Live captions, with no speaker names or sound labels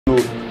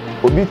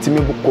obi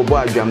timi kobo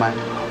adwaman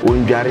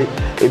ondware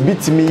ebi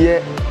timi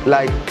ye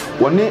like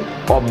woni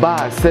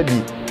oba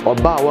sabi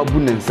oba wabu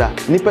nensa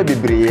nipa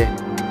bebreye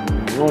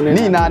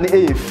ni na na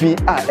efi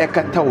a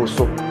ekata wo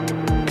so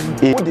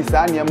odi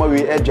sa niam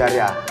we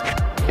adware a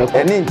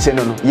eni nche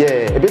no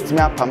ebetimi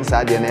apam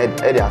sa de na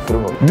e de afro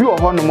ho bi wo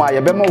ho no mu a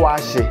ye be ma wa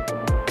hye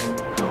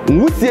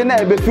nwusie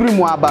na ebe firi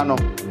mu aba no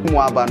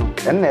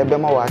en na ebe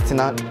ma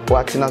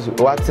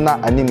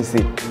watina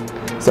animsi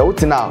se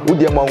wutina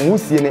wudi ma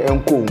nwusie ne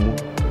enko mu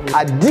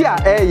ade a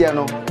eye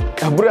no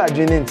aburu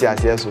adwene nti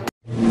ase so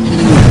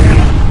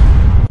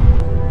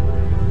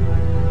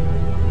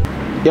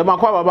ya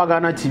makwa baba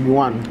Ghana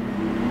TV1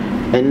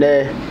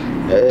 ende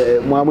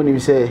muamu ni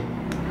se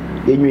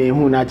enwe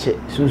hu na che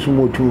sunsun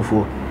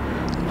otufo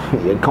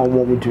ye kan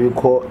mo mutu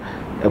ko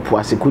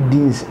epuase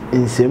kudins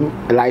nsem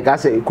like I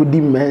say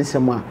kudim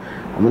mensem a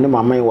omne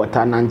mama yi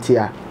wota nante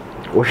a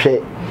wo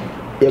hwe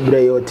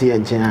ebre yo te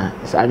enchen a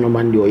sa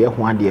anwoma ndi oye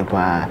ho ade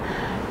pa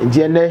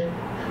nje ne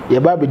ye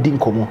ba be din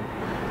komo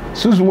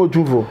sunsun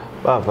otufo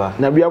papa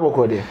na bia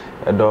boko de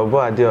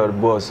edobo ade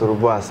orbo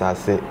sorobo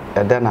asase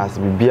eda na as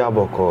bibia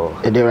boko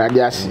ede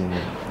rade ase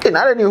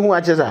na re ni hu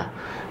a chesa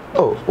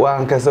oh wa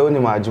nkasa oni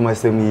ma adwuma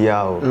sem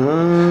ya o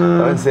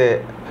on se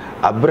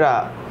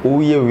abra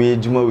uye we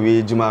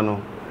ejuma no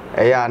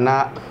eya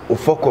na o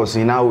focus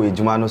na we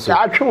ejuma no so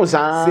atwe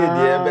sa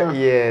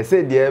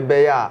say the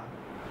ebe ya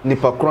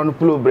nipa kron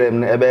problem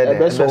na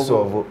ebe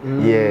solve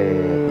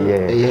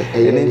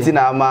enti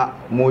na ama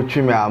mo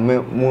twime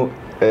mo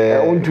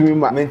ontumi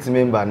ma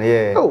member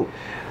na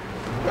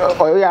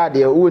oh ya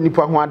de wo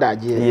nipa ho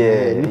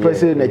adaje nipa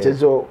se na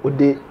chezo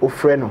ode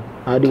ofre no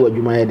ade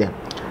wadwuma ye de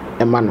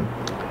ema no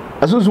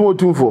asusu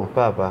otumfo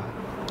papa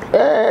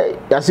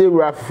ya se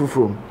wura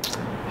fufuro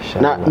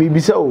na mi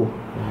bisa o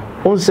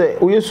onse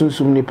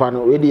oyesunsum nipa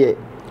no we de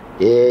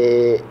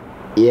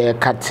ye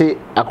kate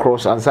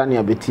across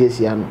ansania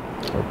betiesia no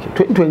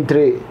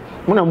 2023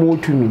 muna mo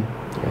otumi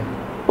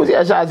o se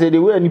asha say the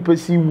way nipa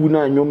si wu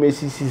na nyoma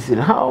sisi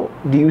how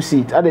do you see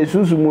it ade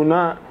sunsum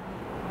na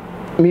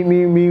mi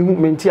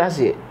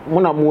mentiase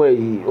muna mo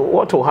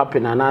what will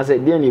happen and I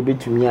said then you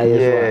betumi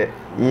aye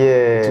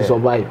so to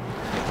survive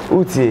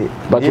uti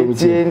but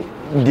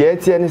the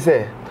etienne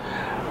say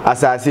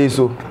asase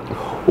so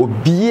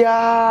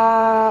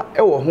obia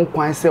e wo ho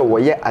kwan se wo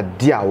ye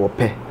ade a wo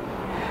pe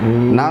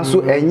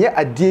nanso enye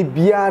ade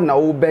bia na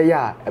wo be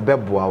ya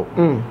ebeboa wo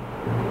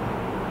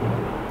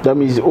that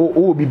means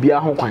o bibia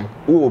ho kwan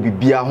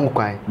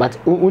but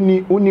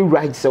uni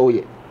right say wo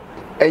ye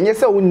enye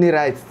se uni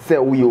right say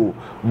wo ye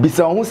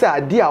bisa ho se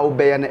ade a wo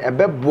be ya na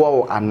ebeboa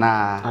wo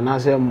ana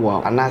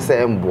se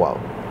emboa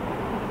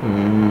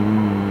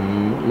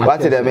what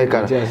did I make?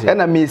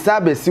 And I may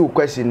sabe see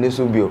question this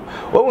will be.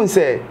 What we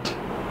say?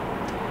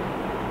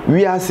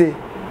 We are say,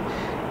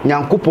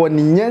 Nyankopo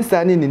ni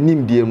nyansa ni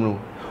nimdie no.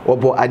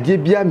 Obo ade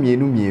bia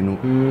mienu.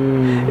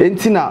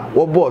 Entina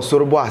obo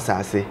sorobo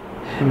asase.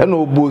 Ena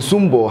obo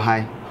sumbo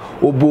han.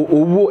 Obo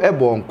owo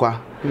ebo nkwa.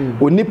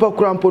 Onipa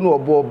kurampo no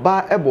obo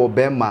ba ebo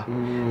bema.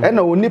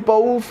 Ena onipa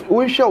wo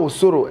hwe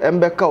osoro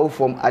embeka wo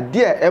fom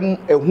ade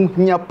ehu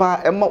hia pa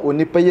ema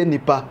onipa ye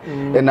nipa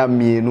ena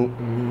mienu.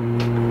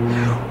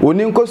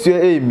 Oni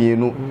nkosua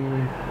mienu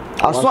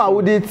aso a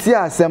wode ti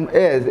asem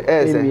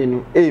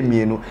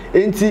mienu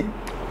enti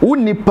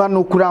unipa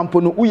no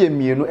kurampo no uye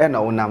mienu e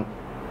na wonam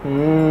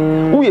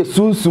uye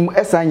sunsum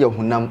esan ye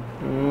honam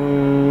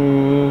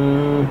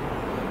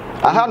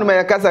aha no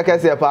me kasa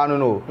pa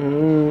no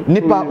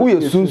nipa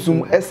uye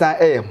sunsum esan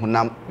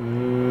honam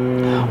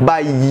ba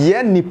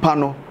ye nipa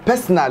no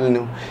personal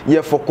no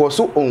ye focus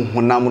on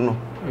honam no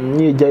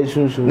ni jai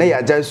sunsum na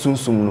ya jai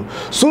sunsum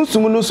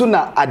no so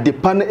na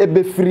adepa no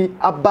ebefiri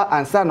aba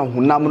ansa na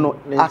honam no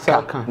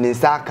aka ne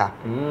nsaka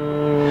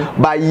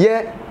ba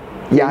ye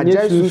ya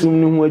jai sunsum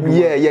no ho adwuma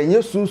ye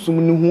nye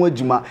sunsum no ho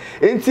adwuma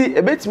enti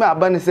ebetime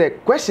aba ne say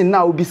question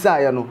na obisa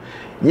ya no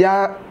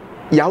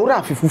ya wura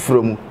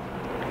afifufuro mu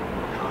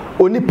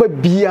onipa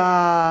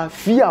bia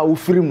fia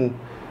ofiri mu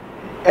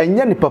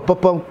enye ni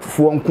papa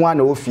fo nko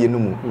ana ofie no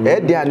mu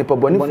de a ni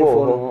pabone fo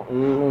ho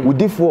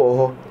udifo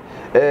ho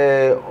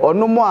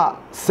onomo a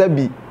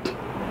sabi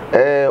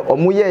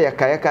omoye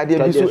yakayaka de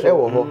bi so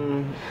ewo ho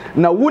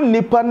na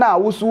wonipa na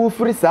awusu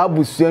wofiri sa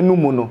abusua no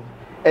mu no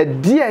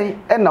edien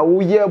na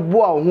wo ye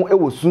bo a ho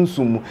ewo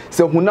sunsum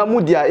se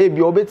hunamu dia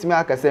ebi obetimi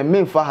aka se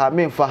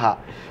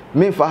memfa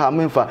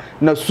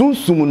na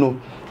sunsum no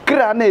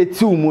kra na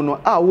etiw mu no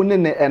a wo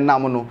ne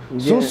enam no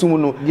sunsum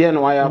no die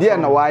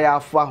na waya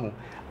afa ho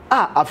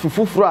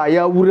afifufuro a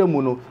ya wura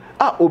mu no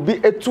obi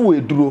etu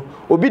eduro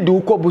obi de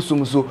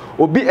ukobusum so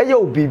obi eye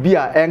obibi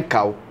a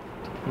enkaw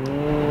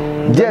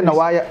die na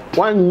waya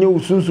wanye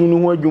usunsun no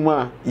ho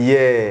adwuma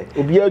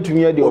obi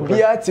atumi ade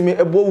obi atimi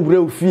ebo wura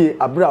ofie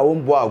abra wo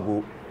mbo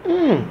ago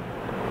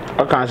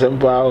aka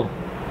sempa o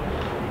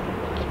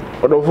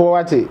odofo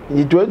wate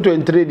ni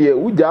 2023 de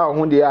uja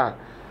ho de a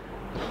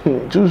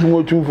sunsun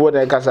otufo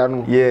na kasa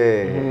no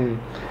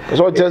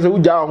so tese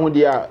uja ho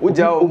de a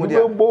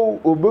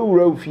obi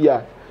wura ofie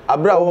a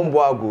abra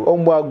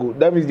omboago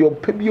that means the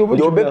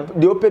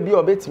opebi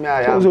obetimi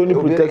aya so only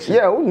protection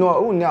yeah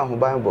who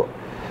ahoban bo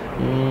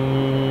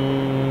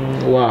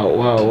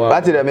wow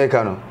what did make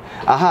no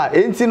aha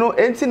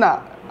enti na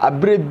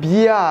abre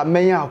bia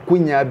menya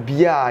akonya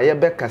bia ye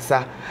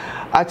bekasa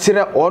a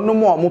kire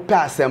onom o mo pe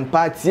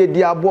asempa tie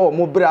di abo o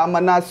mo bre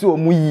amanase o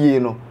mu yie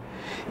no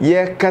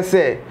ye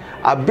kase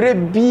abre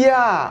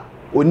bia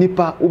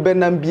onipa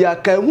ubenam bia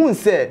ka hu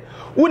se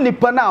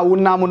unipa na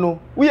wonam no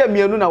wo ye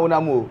mienu na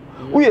wonam o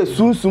wo ye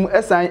sunsum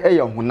esan eye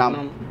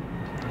honam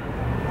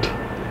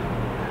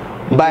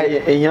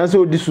by ehia se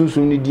odi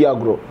sunsum ni di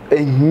agro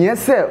ehia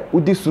se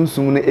odi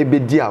sunsum no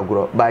ebedi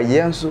agro by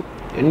yenso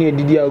ene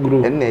edidi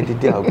agro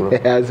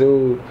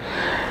so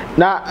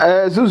na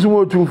sunsum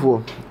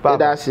otumfo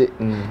da se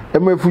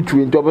ema futu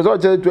nto obo so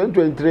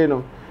 2023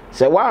 no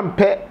se wa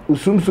mpe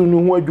usumsum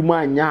no ho adwuma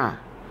anya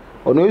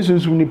ono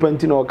sunsum ni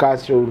panti na o ka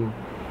asre no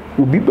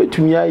obi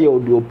betumi aye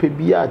odi ope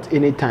bi at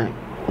any time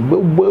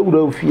bo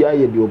ewura ofi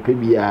aye di ope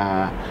bi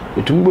a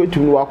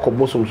betumi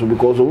wakobosom so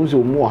because o nse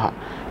omu ha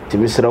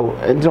timisrawo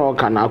entina o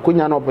kana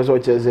akonya na opese o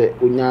cheze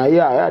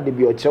onyaye a de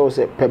bi o chewo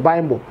se pe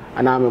bible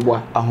ana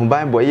ameboa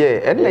ahoban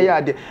ye enne ya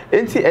ade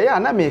enti eya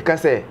na me ka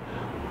se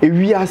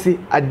ewiase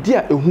ade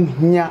a ehu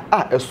hia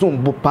a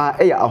esombo pa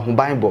eya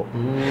ahoban bo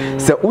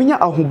se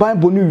unya ahoban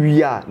bo no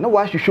wia na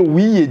wa hwehwe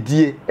wiye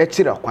die e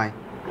kire kwan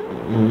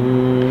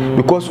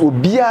because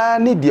obia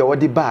ne de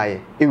wode baaye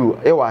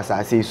ewa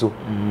asase so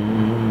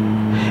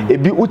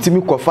ebi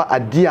utimi kofa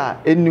ade a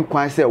eni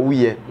kwan se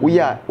woye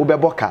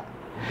obeboka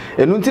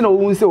enu nti na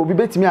wo nse obi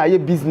betimi aye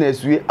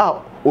business we a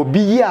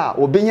obi ya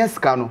obenya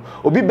sika no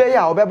obi be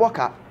ya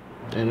obeboka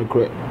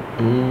enukre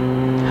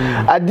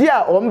ade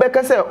a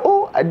ombeka se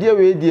ade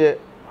we die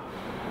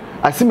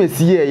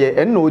asimesi ye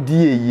enna odi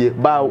ye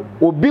ba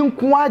obi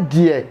nko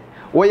ade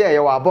wo ye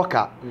wa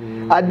aboka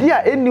ade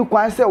a eni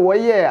kwan se wo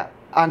ye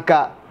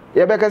anka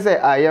ye beka se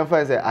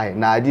ayemfa se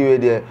na ade we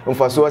die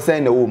mfaso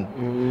sen na wom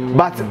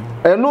but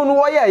enu no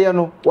wo ye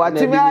no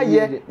watimi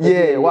aye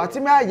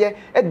watimi aye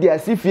e de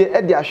asifie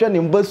e de ahwe ne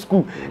mba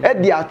school e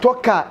de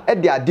atoka e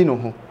de ade no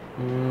ho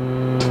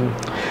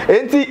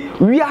enti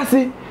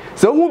wiase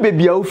so hu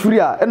bebia ofuri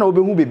a na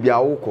obehu bebia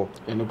wokọ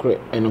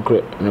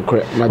enukre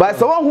ba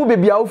so hu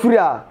bebia ofuri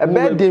a e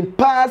be dem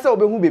pa se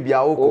obehu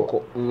bebia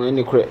wokọ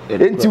enukre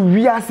enti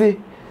wiase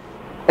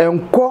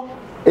enko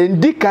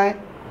endikan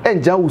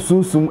enja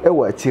usunsum e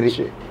wa akire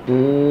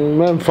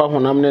memfa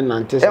honam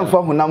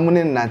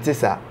ne nante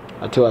sa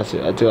atewase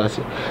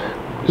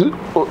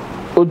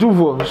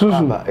otufo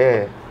susu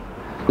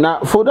na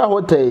foda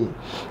hotel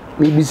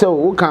bibisa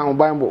wo kan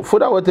bible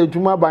foda hotel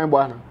tuma bible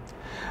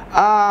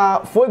ana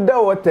foda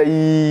water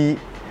yi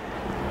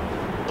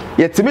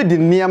yetimi di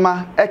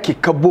niema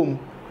ekeka bom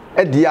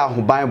e de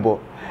ahoban bo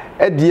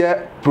e de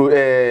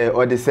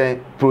odisen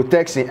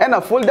protection and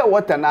a folder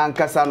water na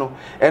ankasa no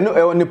eno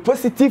e on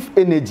positive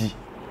energy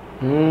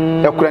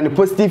ekura ni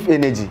positive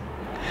energy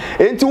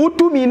enti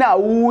wutumi na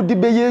wudi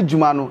beye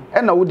adwuma no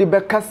e na wudi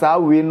be kasa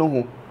we no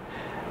ho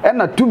e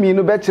na tumi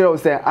no be kire o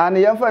se an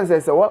yemfa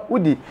se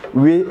wudi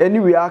we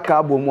anyway aka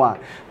abomu a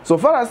so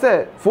far as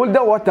say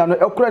folder water no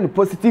ekura ni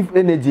positive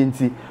energy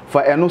enti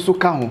fa eno so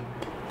ka ho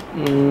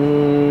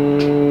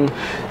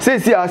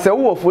say as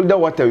wo folder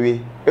water we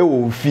e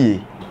wo fie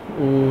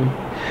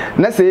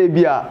na say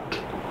bia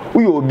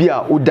uyo obi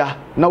a uda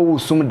na wo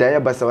sum da ya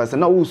basawasa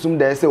na wo sum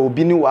da ya say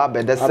obi ni wa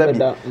abeda sabi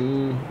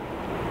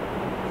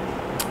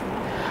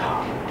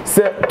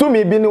se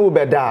tumi bi ni wo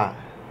beda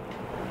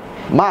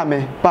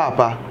maame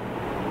papa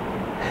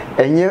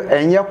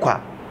enye kwa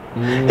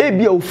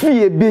ebia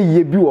ofie be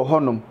ye bi wo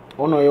honom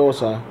ono ye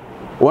wosa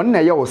won na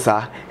ye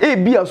wosa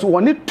ebia so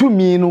woni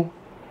tumi no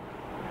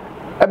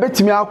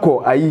ebetimi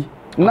akọ ayi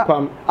na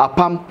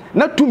apam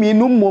na tumi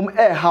no mom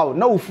how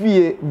na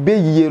ofie be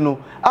yie no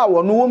a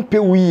wono won pe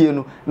wiye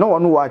no na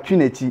wono wa atwe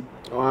nachi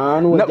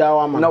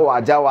na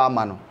wa jawa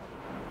ama no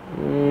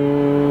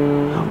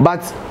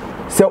but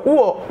se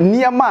wo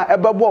niema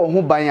ebebo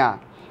ho ban a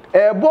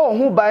ebo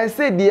ho ban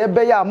se de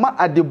ebe ya ma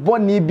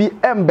adeboni bi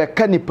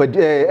embeka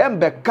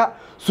embeka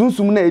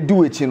sunsum na edi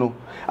wechi no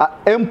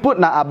empo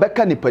na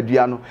abeka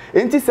nipadua no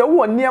enti se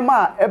wo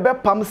niema ebe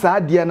pam sa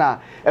ade na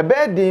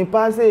ebe din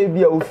pa se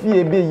bia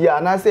ofie be ya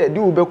na se de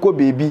wo beko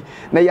bebi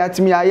na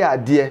yatimi aye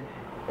ade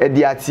e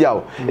de atia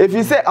o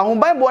efi se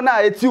ahomban bo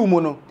na eti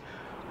umu no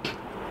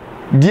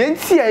de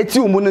enti a eti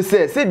umu no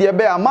se de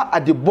ebe ama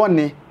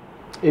adeboni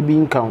ebi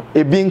nkan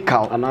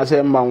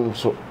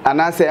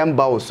anase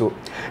mba wo so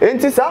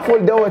enti sa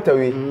folder water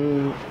we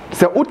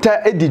se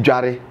uta edi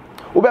dware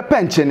wo be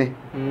penchene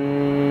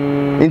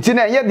enti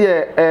na ye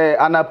de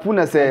anapu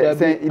na se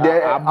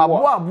de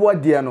abo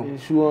de no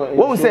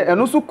wo se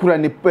eno so kura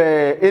ni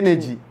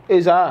energy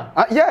eza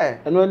yeah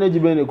eno energy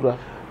be ne kura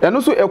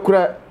eno so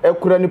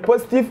ekura ni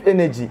positive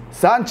energy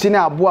sa nchine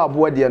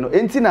abo de no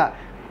enti na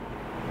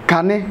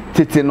kane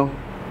tete no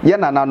ye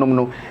nananom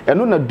no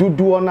eno na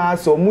duduo na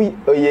aso mu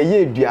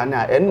yeye aduane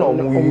a eno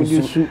mu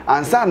yusu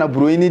ansa na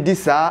broini di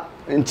sa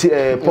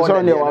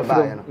pod de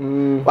ba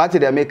no what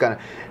dey make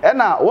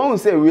ena won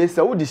say we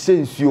say wo di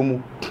hye nsuo mu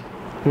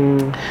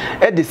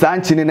e di saa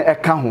nkyene no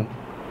eka ho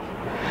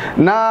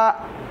na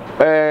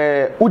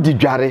udi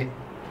dware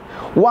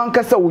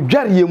wankasa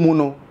udware yemu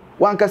no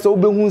wankasa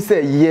obehu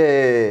se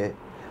yeah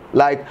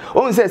like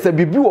on se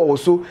bibi wo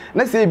so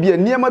na se bia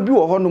niema bi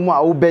wo ho no mu a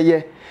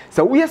obeye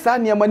se wo ye saa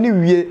niema ne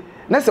wie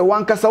na se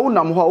wankasa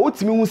wonam ho a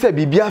otimi hu se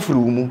bibi afiri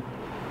mu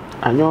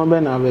anyo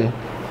be na be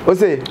o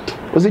se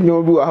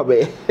nyo bi wo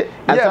be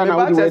anta na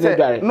wo di we ne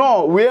dware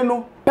no we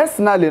no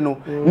personally no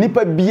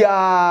nipa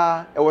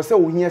bia e wo se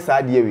wo hia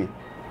saa de we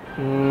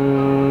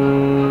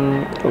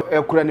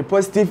ekura ni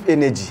positive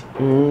energy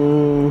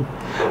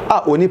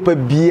onipa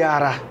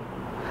biara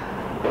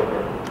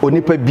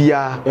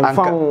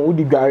anka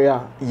udi dware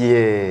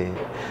yeah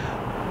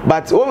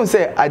but won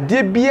say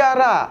ade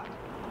biara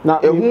na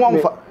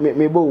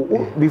mebo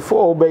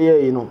before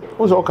obeye you know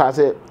so ka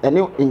say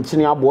ene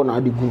nchini abo na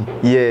ade gum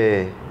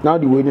yeah na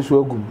odi we ni so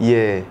agum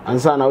yeah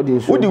ansa na odi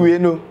nsuo odi we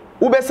no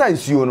ubesa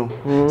nsuo no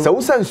se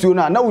wusa nsuo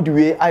no na odi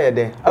we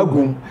ayede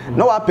agum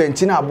na wa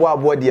penchi na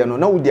abo de no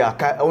na odi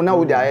aka na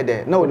odi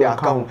ayede na odi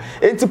aka ho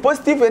enti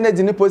positive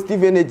energy ni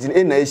positive energy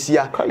e na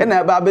ahia e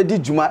na ba abedi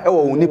djuma e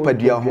wo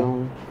nipadua ho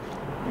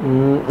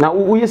na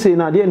uye say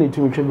na de na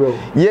tumtwe bro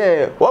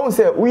yeah what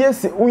say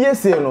uye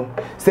say no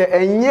say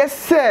enye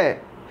say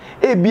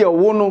ebia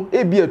wo no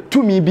ebia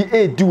tumi bi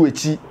edi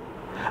wachi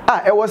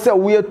e wo say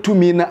uye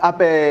tumi na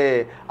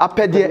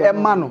apede e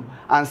ma no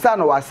ansa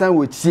na wasan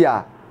wachi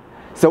a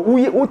say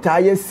uye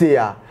utaye say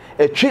a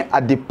etwe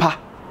adepa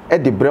e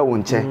de bre wo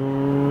nche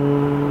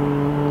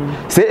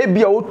say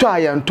ebia wo to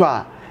ayento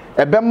a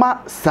ebema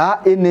saa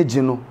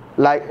energy no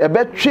like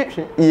ebetwe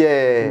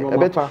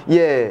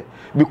yeah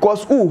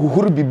because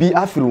uhuru bibi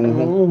afiri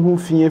hu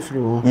fie firi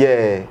hu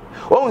yeah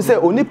won say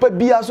onipa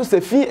bia so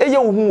se fi eye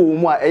hu wo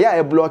mu a eya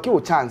e block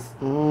your chance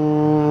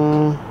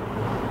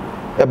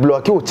e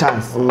block your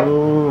chance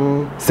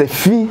se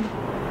fi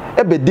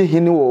e be de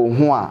hini wo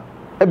hu a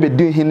e be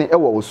de hini e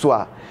wo so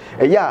a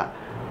eya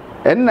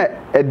enna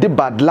e de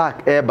bad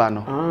luck e ba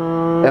no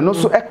eno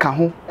so e ka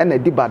ho enna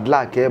de bad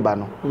luck e ba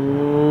no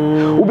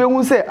wo be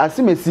hu say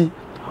asimesi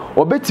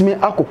obetimi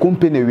akọ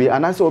company we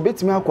anase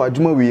obetimi akọ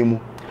adwuma we mu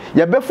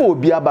ya befo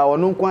obi aba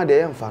wono nko ade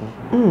ye mfa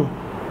no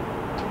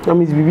na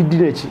mi bibi di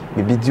nachi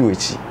bibi di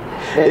wechi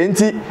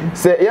enti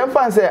se ye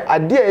mfa se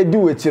ade a edi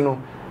wechi no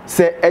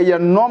se eye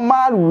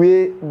normal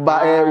way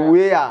ba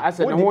way a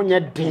ase ne ho nye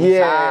din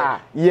saa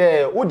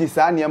yeah udi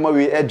saa ne ma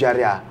we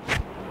adware a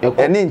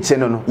eni nche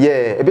no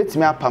yeah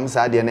ebetimi apam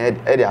saa de na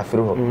e de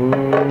afiri ho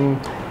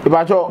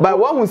ibacho ba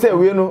wo hu se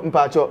we no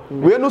mpacho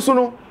we no so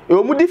no e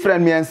o mu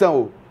different miensa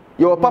o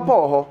your papa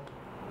ho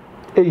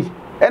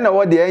ena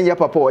wo de enye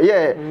papa o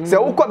ye se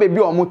wo kwa bebi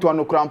o moto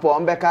no krampo o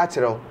mbeka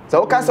akire o se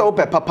wo ka se wo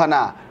pe papa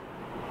na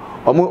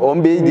o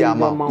mbe di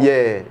ama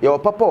ye your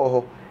papa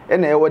ho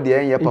ena e wo de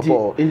enye papa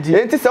o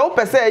enti se wo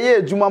pe se ye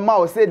adwuma ma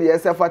o se de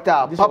ese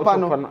fata papa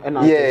no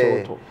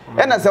ye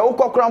ena se wo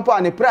kwa krampo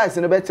ani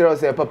price no be kire o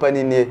se papa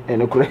ni nie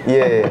ene kure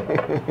ye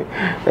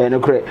ene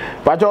kure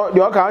pacho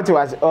de o ka ati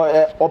was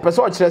o pe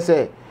se o kire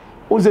se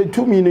o ze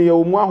 2 mi no ye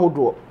o mu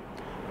ahodo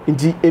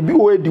nti ebi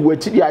wo edi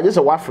wachi di age se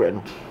wafre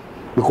no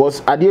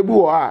because ade bi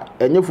wo a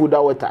enye food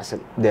that water sen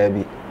there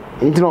be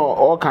nti no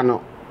o ka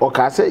no o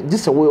ka se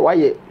gise wo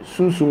waye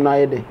sunsum na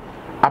ye de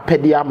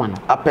apede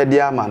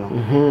ama no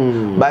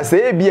ba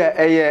se e bia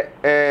eye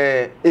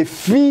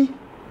efi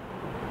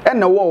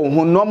ena wo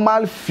ho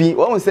normal fi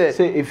wo se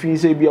efi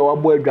se bia wa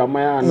bo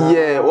adwaman ana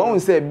yeah wo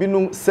se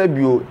binum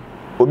sabio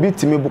obi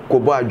timi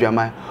kobo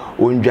adwaman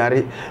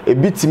ondware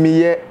ebi timi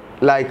ye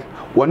like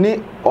woni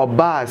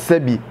oba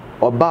sabi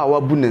oba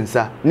wa bu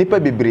nensa nipa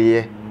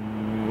bebreye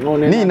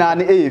ni na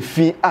ne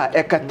efi a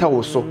ekata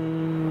wo so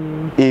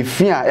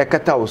efi a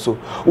ekata wo so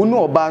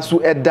unu oba so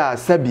eda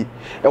sabi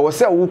e wo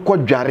se wo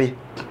kodware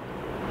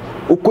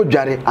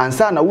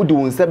ansa na wodi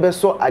wonsa be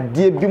so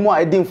ade bi mu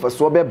a edi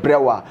mfaso be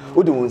brewa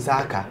wodi wonsa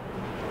aka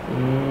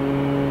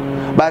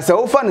ba se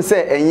wo fa ne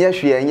se enye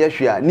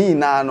hwe a ni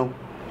na no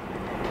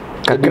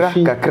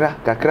kakra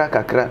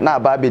na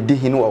ba be di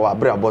hinu wa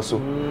brabo so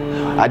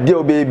ade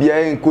obe bia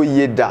enko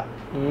yeda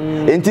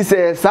enti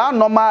se sa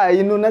normal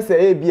ayinu na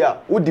se ebia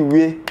wodi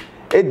we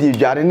edi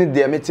dware ne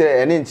de me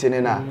kire ene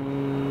nchene na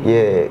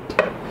yeah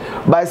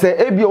ba se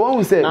ebia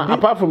won se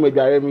apart from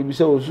dware me bi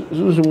se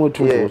susu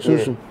motu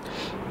susu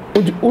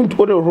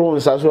o de ro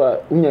nsa so a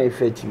unya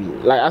effect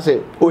bi like I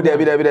say o de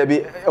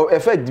bi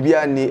effect bi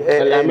ani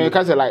me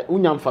ka say like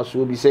unya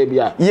mfaso bi se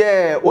bia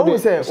yeah won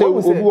se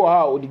obi wo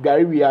ha o di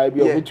dware wi a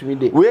bi o betumi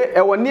de we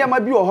e wo niam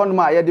bi wo ho no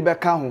ma ye de be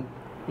ka ho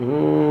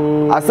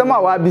asama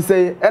wa bi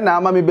say e na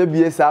ama me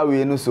babie saa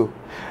we no so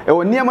e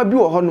wo niam bi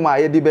wo ho no ma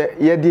ye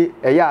de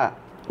eya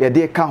ye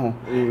de ka ho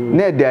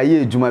na e de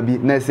aye ejuma bi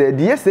na se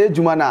de ye se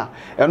ejuma na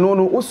eno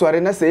no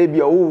usore na se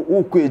bia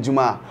wo ko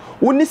ejuma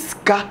woni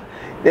sika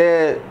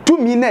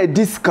tumi na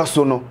ediska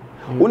so no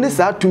woni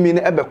saa tumi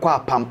na ebe kwa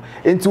apam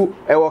enti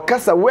e wo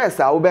kasa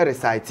wesa wo be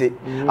recite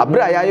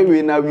abra ya ye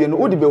we na we no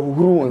wo de be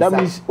huhuru won sa that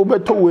means wo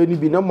beto we ni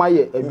bi na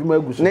maye adwuma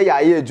aguso na ya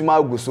ye adwuma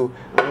aguso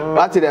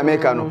what the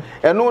make no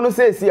eno no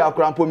say si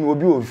akrampo mi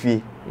obi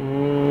ofie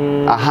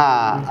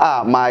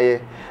aha maye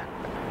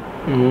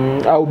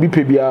Obi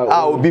pebia.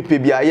 Obi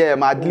pebia. Yeah,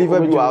 my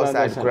deliver you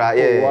outside cry.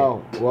 Yeah.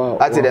 Wow.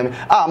 That's them.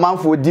 Man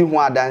for di ho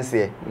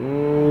adanse.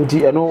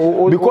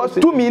 Because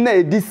to me na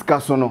e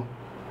discuss no.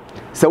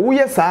 Se wo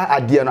ye sa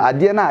ade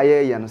na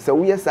aye no. Se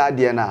wo ye sa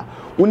ade na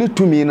woni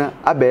tumi na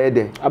abeye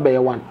de.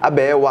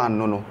 Abeye one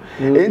no.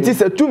 Enti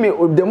se tumi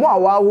de mo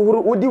awa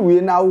hohoro odi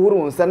we na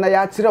hohoro nsa na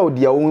ya kire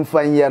odi a wo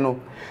mfanye no.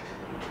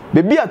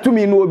 Bebi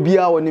atumi no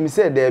obia wonim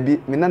se da bi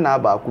me na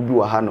aba aku bi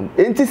wa hanom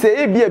enti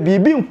se ebia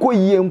bibi nko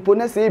yie mpo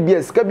na se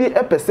ebia sika bi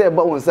epese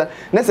ba wonsa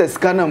na se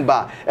sika na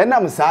mba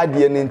enam saa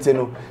de ne enti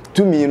no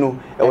tumi no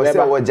e wo se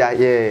woja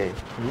ye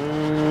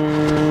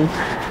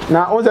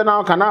na onze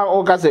na kana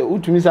o ka se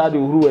utumi saa de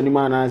huru ani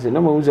ma na se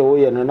na ma unze wo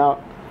ye no na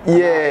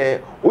ye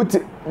uti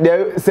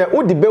de se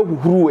udi be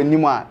huru ani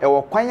ma e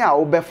wo kwan a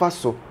wo befa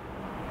so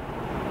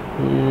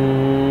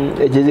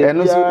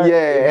eno so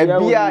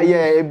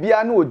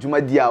ebia na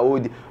odwuma dia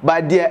odi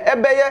ba dia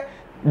ebeye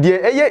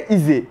dia eye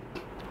easy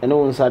eno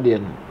wonsa dia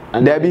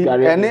no dabi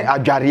ene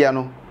adware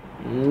no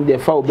de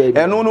fa obabi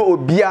eno no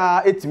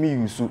obia etimi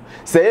yusu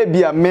se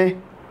ebia me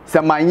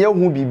se manye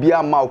hu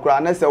bibia ma okra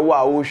na se wo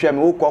a wo hwe me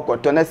wo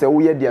kokoto na se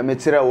wo ye dia me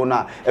kire wo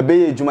na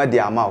ebeye adwuma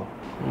dia ma wo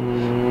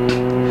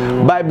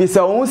ba bi se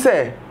wo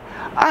se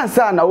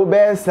ansa na wo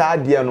be sa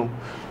dia no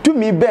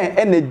tumi ben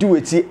ene di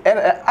wechi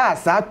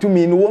sa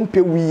tumi no won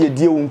pe wiye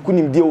die won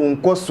kunim die won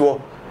koso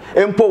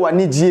empo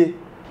wani die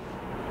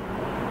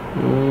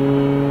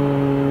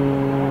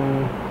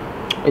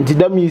enti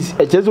that means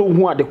e chezo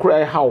hu ade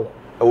kura e hawo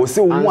o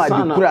se hu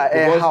ade kura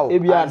e hawo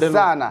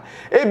sana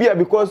ebia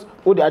because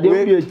o de ade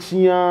obi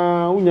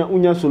achia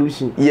unya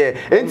solution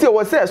enti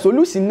wo se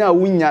solution na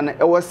unya na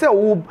e wo se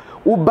wo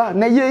ba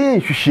na ye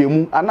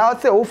hwehwemu ana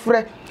se wo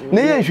frɛ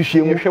na ye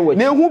hwehwemu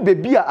na ehu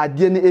bebi a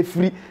ade ne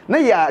efiri na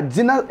ya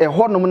agina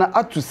ehonom na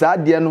atu saa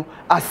ade no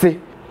ase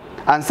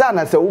ansa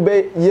na se wo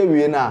be ye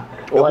wie na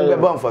ehu be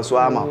ba mfaso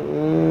ama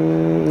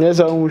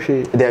nesa hu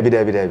hwe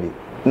dabi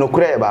no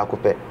kura e ba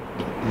akopɛ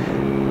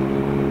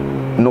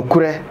no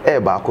kura e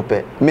ba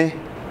akopɛ me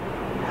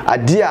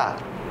ade a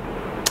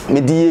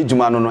me di ye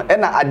djuma no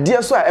na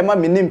ade so a ema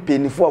me ne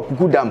mpenifo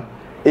akukudam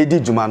edi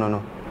djuma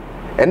no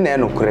ena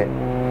no kura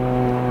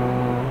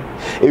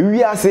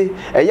ewi ase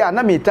eya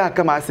na meta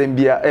aka ma asem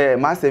bia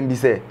ma asem bi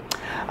se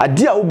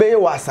ade a wo beye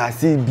wa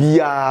asase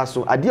bia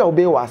so ade a wo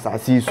beye wa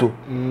asase so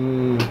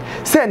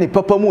se ni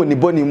papa mu ni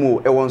boni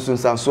mu e won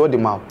sunsanso de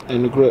ma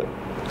enikure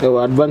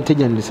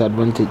advantage and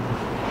disadvantage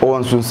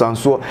won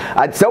sunsanso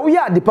se wo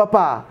ya de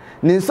papa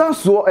ni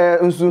nsanso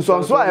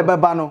nsunsanso a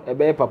ebeba no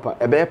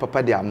ebeye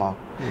papa de ama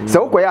se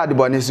wo koya de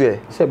boni so e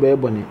se beye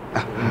boni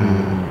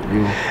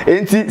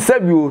enti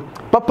sabio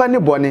papa ne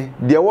bone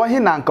de wo he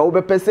na nka wo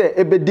bepese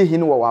ebedi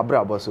hin wo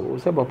wabrabo so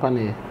se papa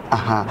ne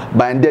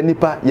bande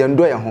nipa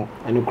yendo ye ho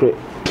enukure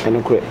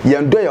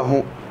yendo ye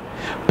ho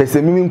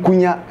pesemi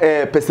nkunya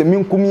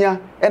peseminkumia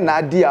na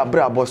ade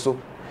abrabo so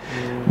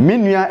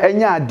minua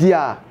enya ade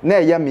a na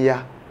eye meya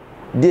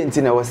de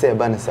enti na wo se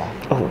eba ne sa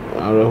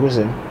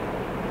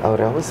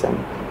awrehusem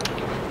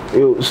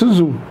yo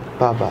suzu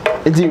papa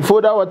enti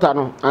foda water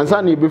no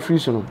ansa na ebe free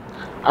so no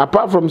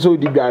apart from so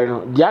di gare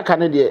no dia aka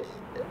ne de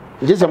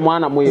jese mo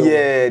ana mo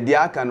ye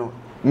dia aka no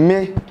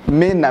me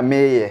na me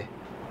ye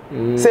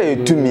say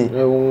to me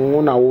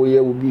una wo ye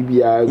wo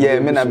bibia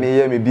me na me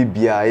ye me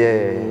bibia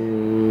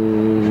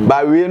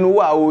ba we no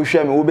wa wo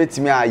hwe me wo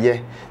betimi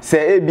aye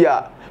say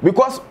ebia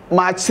because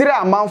ma kire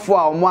amanfo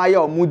a mo aye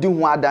o mu di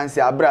hu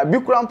adanse abra bi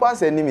kura mpa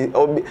se ni me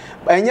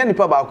enye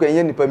nipa ba ko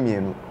enye nipa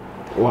mienu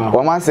wow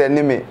wo ma se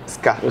ni me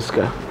ska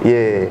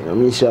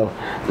me show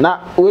na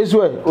we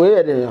so we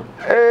ye de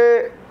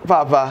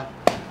papa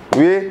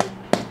we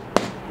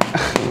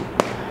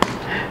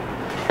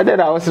ade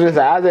da wasre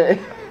sa ade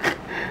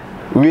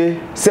we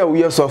se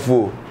we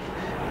sofo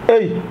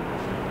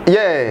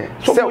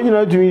so you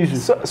know to me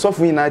use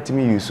sofo you know to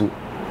me use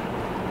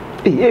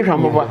hwa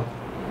mbaba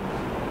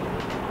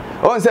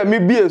on se me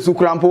bi esu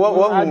krampo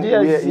wo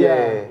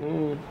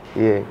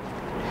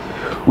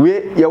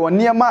we ye wo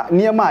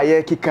niema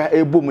aye kika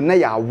ebom na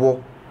ya wo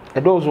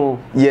edozo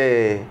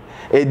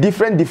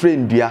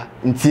different dua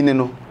ntini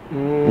no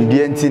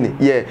ndua ntini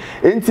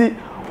enti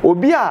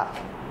obi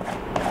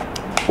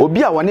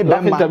a woni be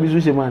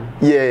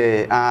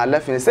ma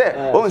lefin say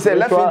on say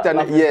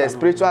lefin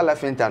spiritual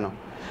lefin no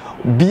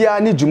bia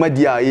ni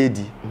djumadi a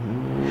yedi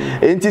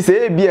enti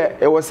say bia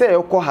e wo say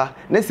ekọ ha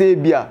na say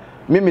bia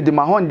me de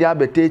ma honde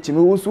abetechi me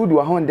wusu di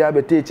wa honde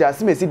abetechi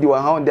asimesi di wa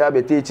honde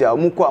abetechi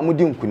amuko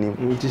amudi nkunim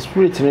enti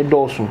spirit ne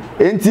doso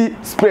enti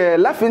spirit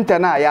lefin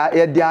na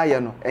ya de aye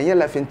no enye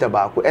lefin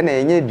ba ko na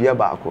enye dua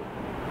ba ko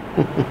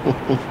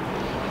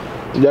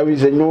Javi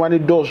se no wani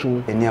doso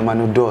eniama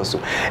no doso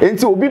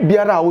enti obi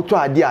biara a woto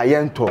ade a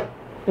yento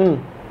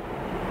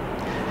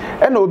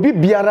ena obi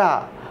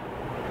biara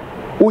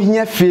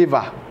ohia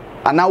favor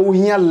ana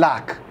ohia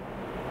lack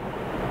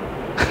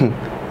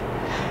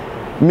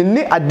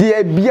minni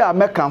ade bia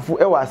mekanfo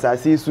e wa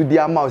asase su di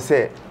ama o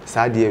se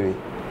sa de we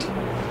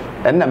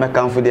enna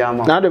mekanfo di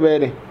ama na de be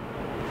de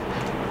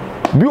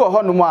bi wo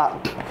hono mu a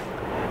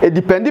e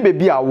depend be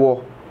bia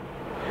wo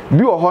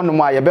bi wo ho no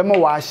ma ye be ma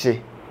wa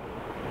hye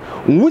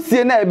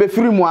nwusie na ebe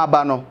firi mu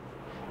aba no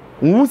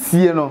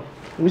nwusie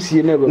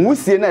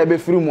na ebe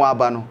firi mu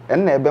aba no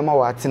na ebe ma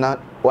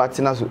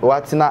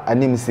watina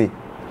anim se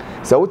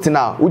sa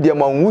wutina wo de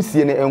ma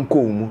nwusie ne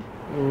enko mu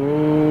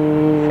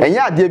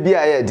enya ade bi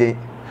a ye de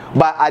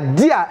ba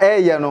ade a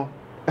eye no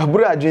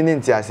aburu adwene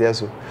ntiase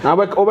so na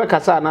obe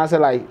kasa na say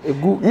like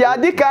egu ya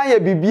de kan ye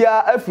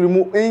bibia afiri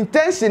mu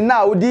intention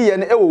na wo di ye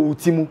ne ewo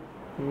wuti mu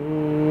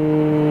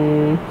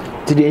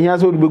ti de hia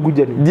so de begu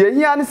je ne de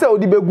hia ne se wo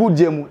de begu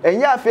je mu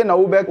enya afi na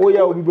wo be o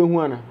ya obi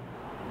behu ana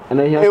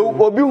ana hia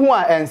obi hu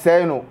a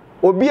ensey no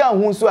obi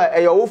ahu so a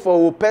eyo wo for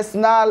wo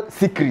personal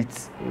secret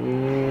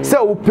se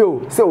wo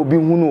peo se obi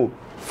hu no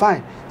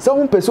fine so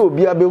won pese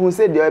obi abehu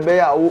se de ebe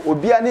ya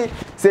obi ani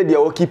se de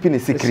wo keep in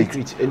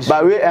secret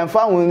but we enfa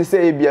hu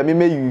se e bia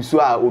me use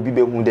a obi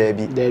behu da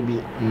bi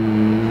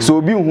so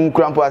obi hu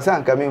krampo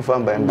asanka me mfa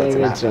mba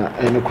mbatina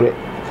enokre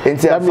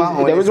enti afa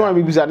hu de bezo ma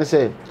bi bisa ne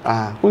se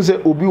hu se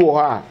obi wo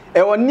ha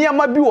e woni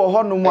ama bi wo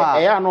ho no mo a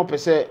e ya no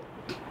pese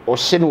o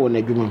hye no na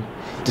adwuma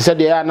ti se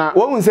de ya na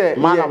wo hu se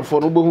malam fo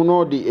no behu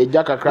no de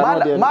eja kakra no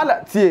de malam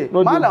tie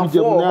malam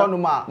fo ho no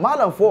ma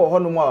malam fo ho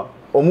no mo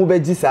omu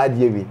beji sa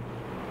de wi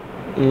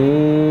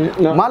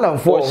malam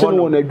fo ho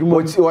no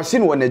wo hye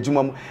no na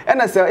adwuma mu e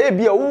na se e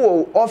bia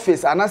wo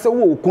office anase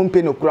wo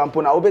company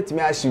krampo na wo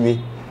betimi ahyewe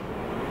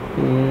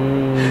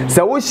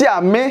se wo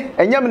hye me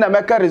enyam na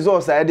meka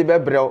resource a de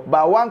bebrel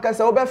ba wanka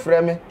se wo be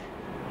frɛ me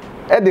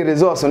e de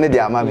resource ne de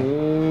ama me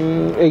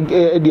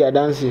e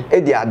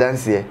di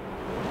adanse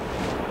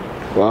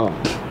wow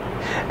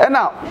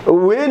ena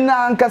we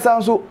na nkasa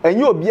nso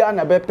enye obia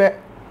na bepe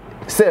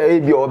se e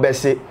bia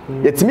obehye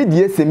yetimi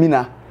die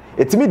seminar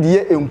yetimi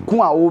die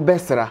enku a wo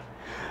besra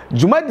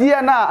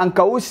jumadie na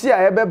anka wo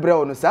hia e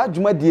bebrel no sa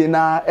jumadie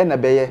na e na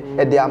beye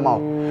e de ama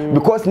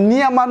because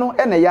niama no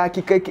e na ya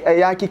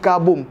akika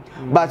bom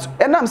but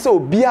enam se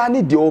obia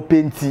ne de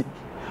openti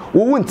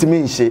wo wuntimi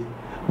nhye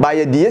ba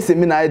ye die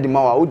seminar e de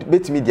ma wo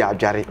betimi de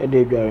adware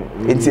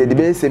enti e de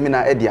be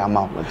seminar e de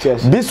ama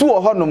bi so wo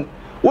honom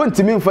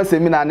wontimi mfa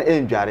seminar na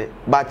endware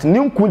but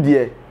ninku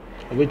de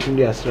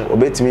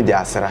obetimi de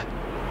asra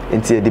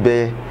enti e de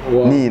be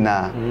ni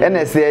na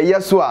ene se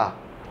yeso a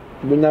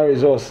bunya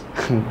resource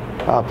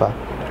papa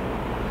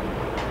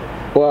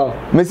wow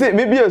me say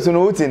me bi so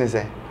no wuti ne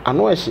se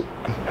ano ehye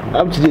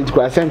up to date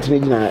kwa sent ne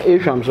gina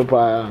ehwam so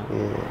pa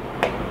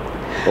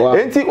wow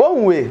enti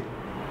onwe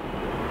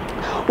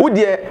wo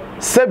de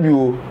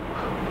sabio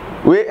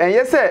we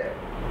enye se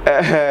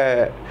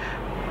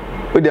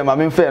o de ma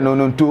me mfa no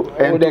nto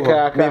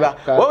meba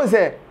wo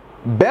se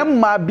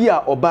bemma bi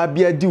a oba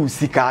bia di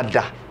usika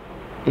ada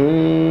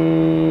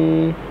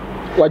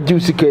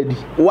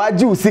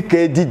waji usika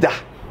edi da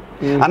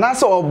ana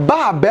so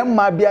oba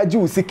bemma bia ji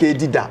usika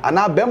edi da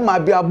ana bemma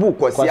bia bu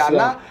kwasi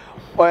ana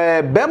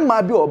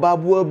bemma bi oba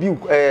bu bi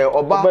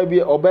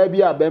oba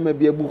bi a bemma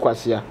bia bu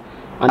kwasi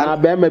ana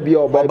bemma bi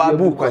oba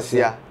bu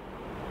kwasi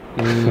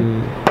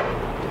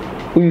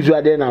uyu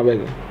ade na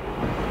bege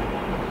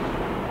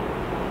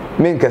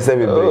men kasa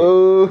bebre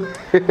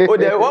o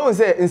de wo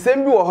say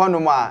nsem bi wo hono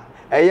ma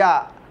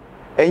eya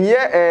enye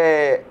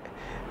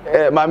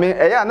mame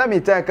eya na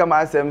mita ka ma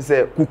asem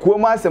se kukuo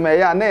ma asem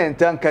eya na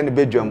enta nka ne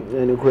bedwam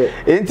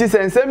enti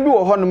se nsem bi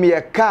wo hono me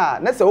ye ka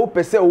na se wo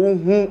pese wo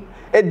hu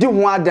edi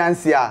hu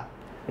adanse a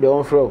de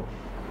on fro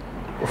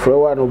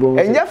wa no bo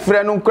enye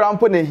frɛ no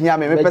nkrampo na hia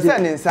me pese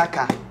ne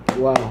nsaka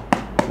wow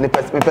me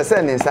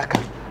pese ne nsaka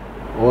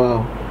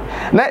wow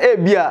na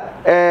ebia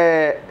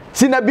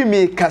tina bi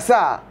mi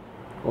kasa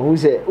o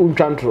se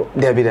untwantro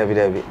dabi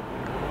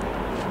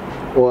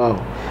wow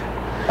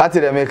ati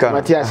de meka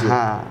Matias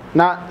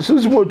na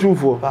susumo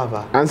tumfo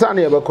ansa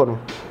na yebekọ no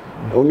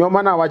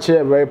onyoma na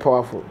wache very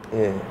powerful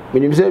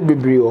menim say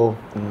bibiri o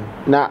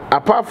na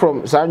apart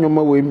from sa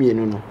nyoma we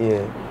mienu no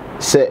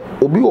se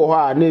obi wo ho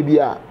a na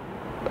bia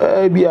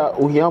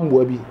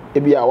ohiamboa bi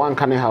bia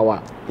wanka ne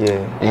hawa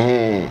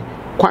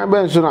kwan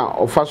ben so na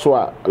ofaso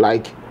a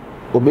like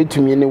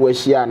obetumi ne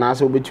wahia na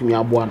asa obetumi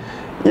aboa no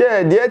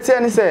de tie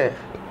ne se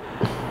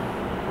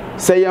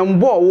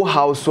yembo wo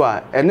house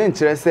a ene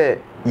nkire se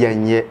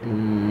yenye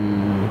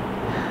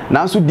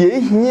na so de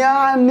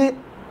hia ne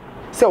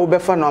se wo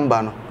befa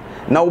number no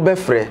na wo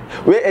befrɛ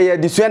we eye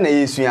disua na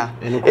yesua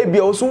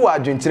bia wo so wo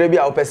adwenkyere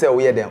bia wo pese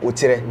wo ye den wo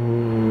kyerɛ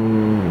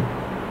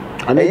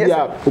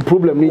anebia o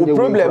problem ni nye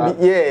problem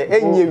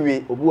enye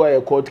wi obi wa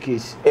ye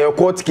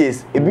court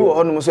case ebi wo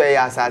honom so ye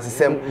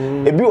asasesem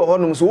ebi wo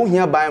honom so wo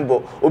hia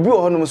bible obi wo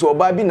honom so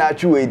oba bi na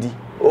atwe edi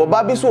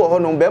oba bi so wo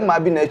honom be ma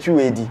bi na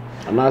atwe edi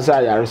anasa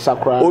ayaresa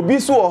kra obi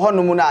so wo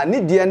honom na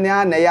ne de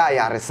ne na ya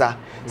ayaresa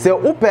se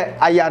upe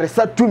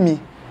ayaresa tumi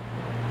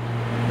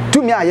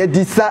aye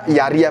disa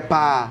yare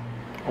pa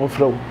on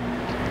flow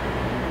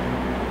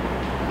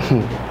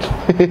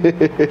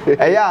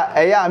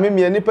eya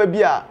me nipa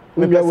bia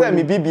me pese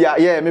me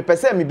bibia me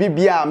pese me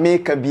bibia me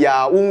ka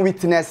bia won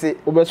witness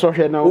wo be so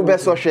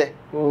hwe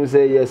wo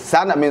say yes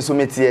sana me so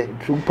metie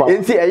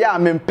enti eya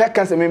me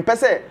peka se me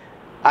pese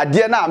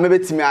ade na me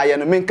betimi aye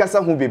no me nkasa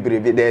ho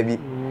bebrebe da bi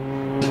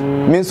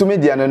me nso me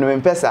dia no me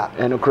pesa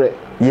enokre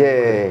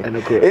yeah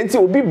enti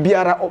obi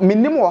biara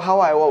minim wo how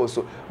I wo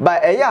so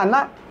but eya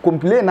na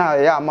complain na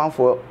eya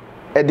amanfo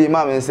e dey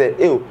ma me say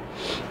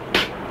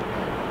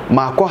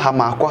makoha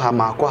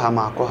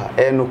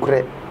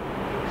enokre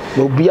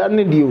obia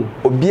ne die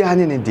obia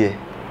ne die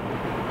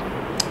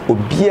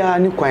obia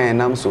ni kwan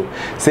nam so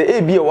se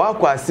ebi wa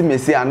akwa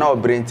asimesi ana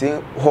obrenti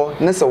ho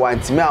ne se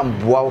wantimi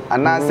amboa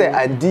ana se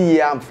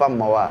adi amfa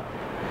mawa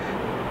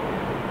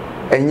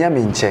enya me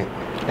nche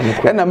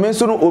ena me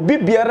nso no obi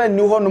biara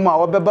ni ho no ma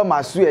wobeba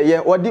maso ye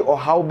wodi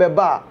ohaw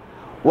beba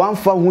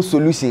wanfa hu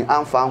solution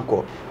amfa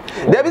anko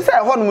there be say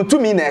ho no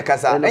tumi na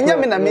ekasa enya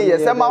me na me ye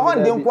se ma ho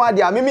ndi nko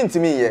ade a me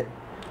ntimi ye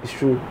it's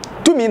true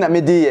tumi na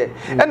me di ye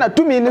ena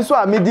tumi ni so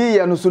a me di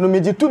ye no so no me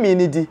di tumi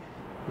ni di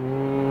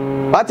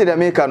Bati de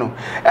meka no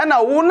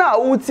ena wo na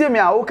wo tie me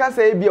a wo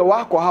kasa e bia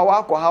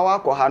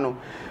wakɔ ha no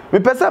me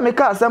pesa me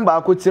ka asem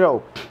ba akɔ kire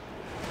o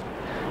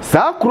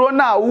saa kuro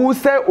na wo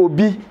se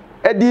obi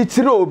e di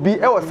kire obi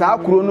e wo saa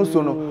kuro no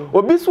so no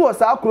obi so wo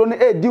saa kuro no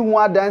e di hu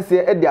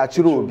adanse e di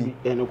akire obi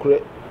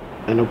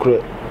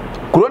enokre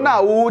kuro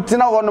na wo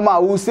tina ho no ma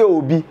wo se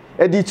obi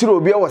e di kire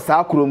obi e wo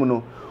saa kuro mu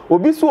no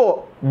obi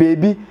so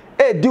baby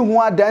e di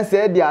hu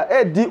adanse e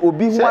di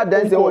obi hu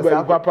adanse wo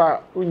saa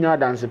papa unya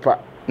adanse pa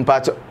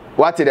mpacho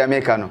wati de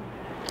meka no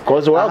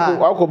cause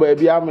wako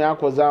baby ama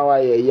yakoza wa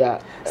ye ya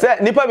se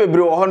nipa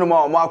bebre wo hono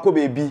ma omo akọ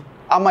baby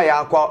ama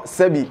yakọ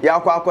sabi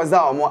yakọ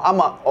akoza omo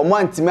ama omo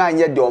antime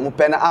anye de omo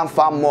pe na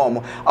amfa mo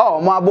omo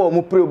omo aba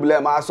omo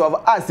problem asolve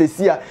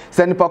asesia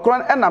se nipa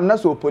kron enam na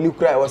so poli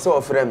kura wo se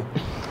ofre me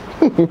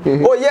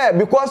oh yeah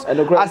because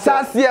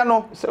asase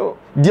no so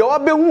de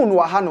obehu no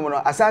ha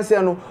no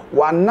asase no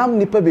wanam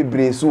nipa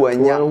bebre so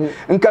wanya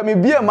nka me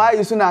bia ma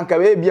ayi so na nka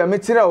be bia me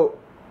kire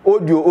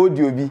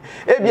audio bi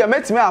ebia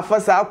metime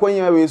afasa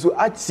akwanya we so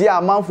achi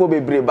amanfo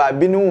bebre ba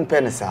bi nu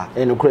mpensa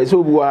enokre so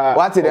obi wa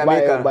what the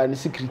make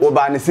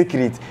oba ne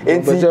secret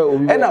enti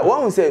ena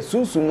won say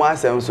sunsun mu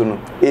asem so no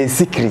a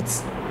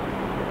secret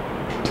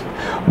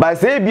ba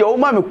say ebia wo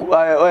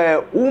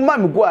ma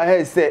me go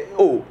ahead say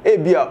oh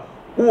ebia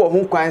wo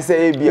ho kwan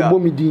say ebia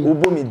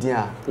ubomidin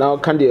a na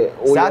kan de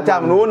that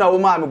time no na wo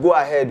ma me go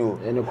ahead o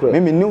me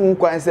ni ho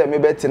kwan say me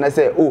beti na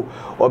say oh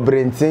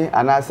obrentin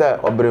ana say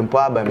obrempo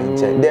aba me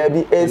nche there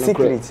be a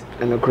secret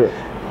enokre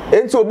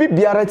enti obi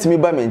biara timi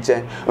ba me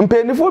nche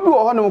mpenifo bi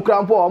wo ho no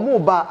krampo o mo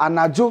ba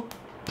anajo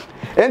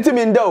enti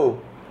mi nda o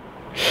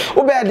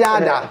wo be de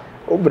ada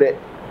obre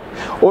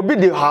obi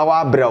de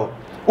hawa brel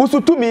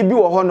usutu mi bi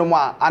wo ho no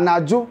a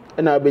anajo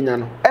na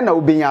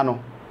obenya no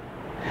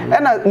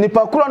ena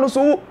nipa kuro no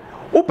so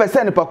wo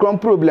pese nipa kuro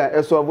problem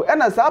e solve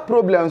ena sa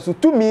problem so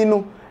tumi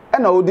no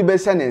ena odi be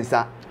hye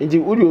nensa nji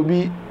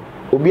uri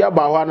obi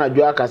aba ho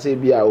anadwo akase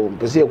bia o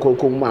pese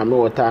ekokom ma me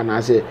wota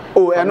na se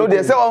oh eno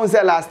de se won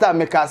say last time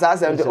me kasa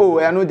asem oh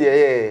eno de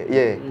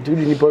yeah nti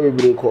udi nipa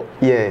bebre ko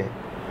yeah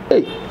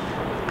hey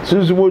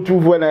suzumo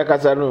tumfo na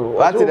kasa no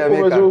what the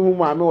make so hu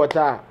ma me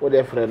wota wo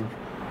de frɛ no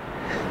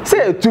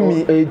say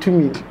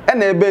tumi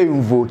ena ebe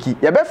invoke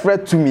ye be frɛ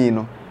tumi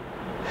no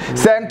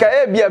senka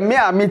ebia me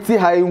amiti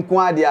ha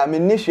nku ade a me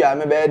nihwe a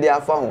me be de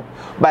afa ho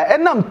ba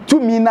enam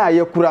tumi na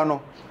ye kura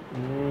no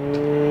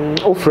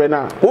o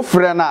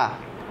frɛ na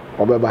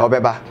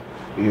obeba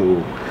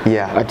yo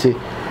yeah ati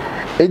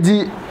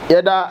edi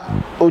yeda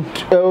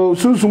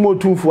sunsumo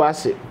tumfo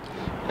ase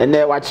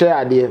ene wa kire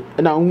ade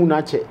na hu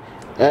na che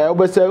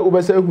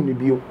obesa hu ni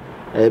bio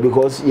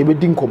because ye be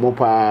din komo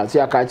pa se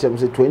aka chem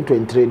se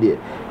 2023 de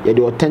ye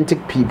the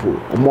authentic people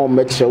mo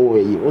meche wo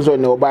yi ozo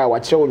ne oba wa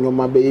kire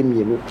onyoma be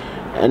yemienu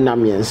na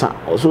miensa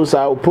so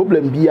sa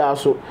problem bia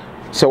so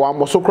se wa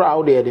mo so kra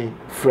wo de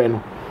frɛ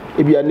no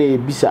ebia na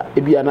ebisa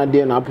ebia na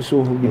de na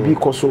apeso hu bibi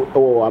koso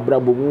wo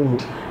abrabo mu hu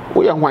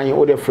wo ya hwan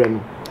wo de frɛ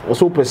no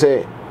so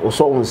pese wo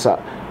so wonsa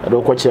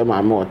do ko kire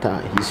ma me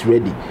wota he's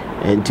ready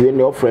and when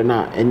the offer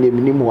na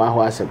enem nim ho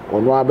aho asem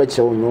ono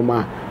abekye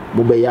onyoma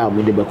mo be ya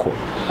mo de beko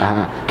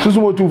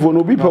susumo tumfo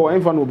no obi pa wa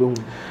enfa no obehu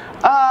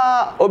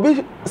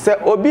obi se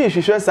obi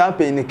hwehwe sa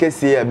pe ni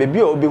kese ya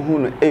bebi obi hu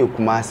no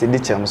kumase de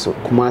chem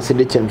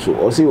so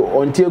o se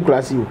ontie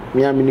klasi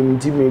mi aminim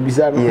ti me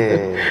bisa no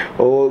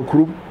o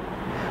group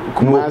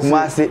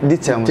kumase de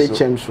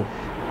chem so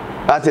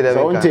ati de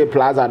so ontie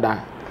plaza da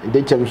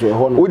de chem so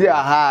ho no udi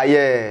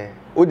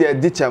udi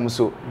de chem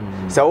so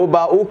se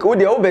oba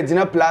udi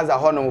obedina plaza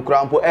ho no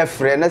krampo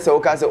efre na se o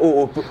ka se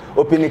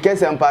opini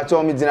kese mpa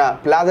cho mi dina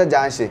plaza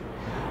junction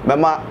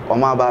mama o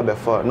ma ba be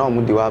for na o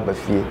mu di wa ba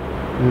fie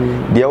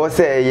de wo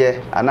se ye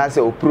anase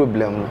o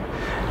problem no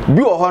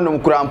bi wo honom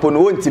kurampo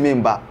no wontimi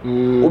mba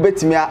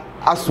obetimi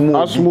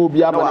asumo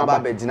obi aba ba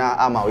begina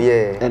ama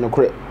ye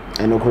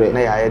enokre na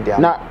ya de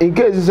na in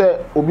case say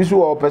obi so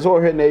wo pese wo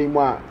hwe na yimu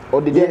a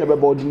odede na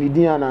beba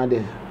odinidin ana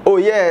de oh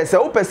yes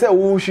wo pese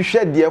wo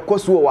hwehwe de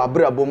koso wo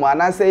abrabo mu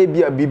anase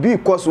bia bibi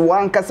koso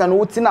wan kasa no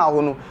wuti na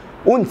ho no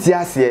wonti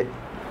ase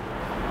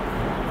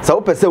sa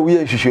wo pese wo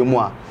ye hwehwe mu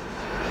a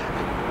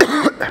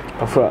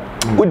afra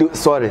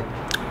sorry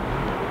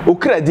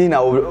ukradin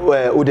na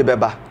wo de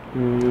beba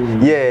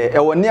yeah e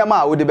woni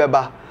ama wo de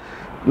beba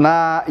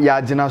na ya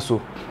agina so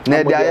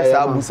na de aye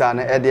sa busa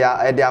na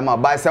de ama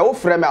ba se wo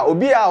frɛ me a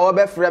obi a wo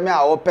be frɛ me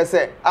a wo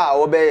pese a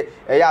wo be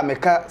ya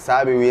meka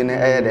sa be we ne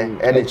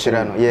de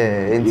kyerɛ no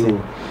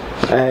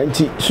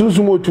enti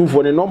sunsumo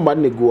tumfo ne number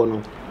ne go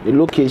no the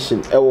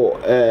location ewo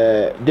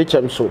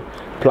dechem so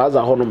plaza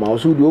hono ma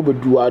so de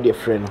obedu a de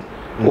frɛ no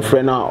o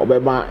frɛ na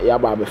obeba ya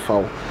ba be fa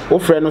o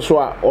frɛ no so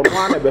a ono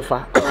na be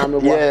fa na me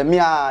yeah me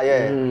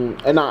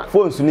a na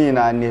phones ni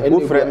na ne o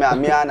frɛ me a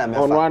me a na me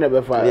fa ono na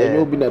be fa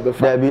enyo bi na be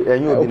fa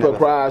enyo bi na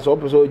kwa so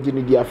person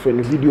gini dia frɛ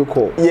no video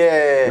call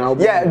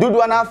yeah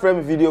dudu na frɛ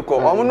me video call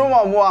omo no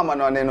mo ama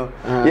no ne no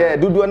yeah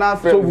dudu na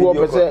frɛ me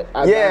video call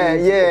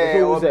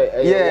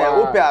yeah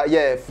opa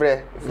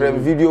frɛ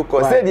video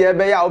call say the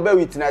ebe ya obe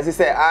witness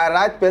say a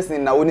right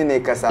person na woni ne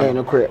kasa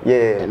no correct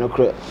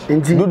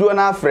inti dudu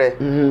na frɛ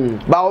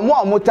ba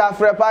omo ta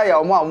frɛ pa ya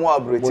omo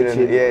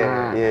abrochire yeah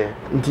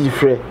inti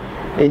frɛ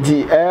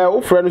inti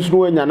o frɛ no so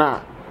no anya na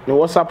ne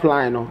WhatsApp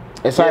line no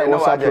esa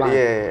WhatsApp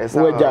line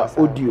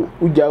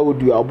uja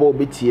audio abo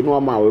betie no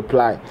ama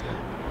reply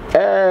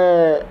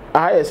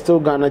I still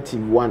Ghana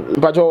TV1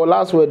 but your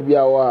last word be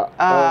our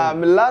my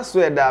last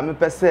word me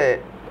pese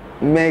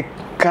me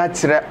ka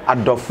kire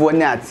adofo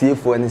ne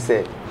atiefo ni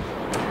se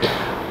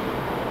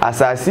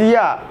asasi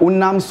ya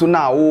unam so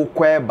na wo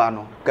kweba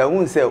no ka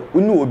hun se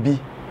uni obi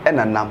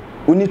enanam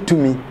uni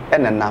tumi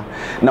enanam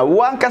na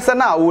wo ankasa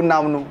na wo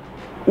nam no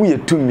uye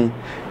tumi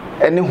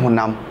ene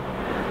honam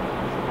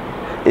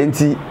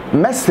enti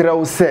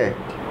mesrew se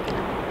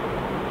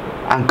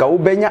anka wo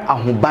benya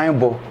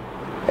ahobanbo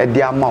e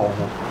de ama wo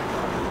ho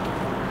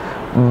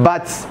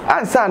but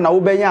ansa na wo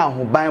benya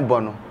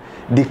ahobanbo no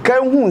di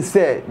kan hu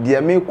se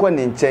de me ko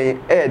ne nchen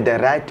the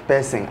right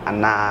person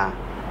ana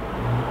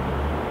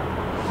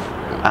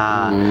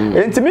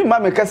enti mi ma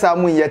me kasa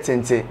mu ye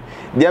tente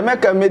de me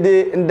ka me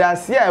de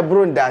ndase a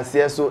ebro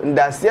ndase so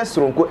ndase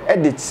soronko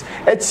edit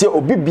etie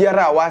obi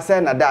biara a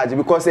wasa na daage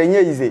because enye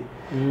yize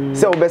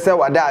se obese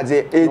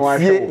wadaage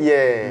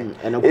etie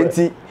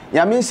enti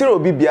nyame nsire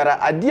obi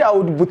biara ade a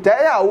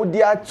butai a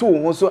wodi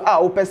atu ho so a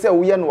wo pese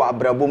wo ye no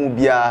abrabo mu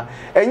bia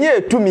enye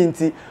etumi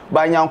nti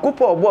ba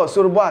nyankopɔ obo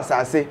soro bo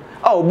asase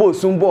a obo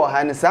sum bo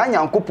ha ne sa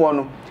nyankopɔ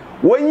no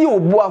wonyi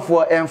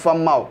obuafo emfa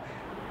mawo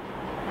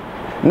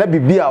na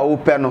bibia wo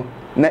pɛ no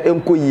na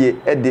enkoyie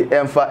de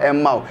emfa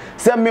emmawo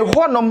se me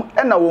honom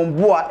na won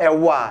boa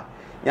ewo a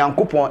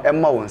nyankopɔn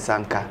emma won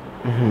sanka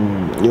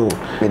yo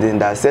within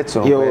that set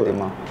on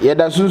ma yeah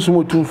that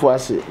sunsumo tumfo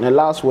ase na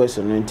last words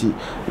no nti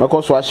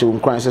because wa she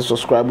won say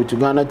subscribe to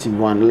Ghana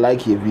TV1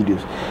 like your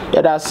videos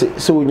yeah that's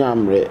so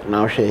nyamre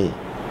na hwe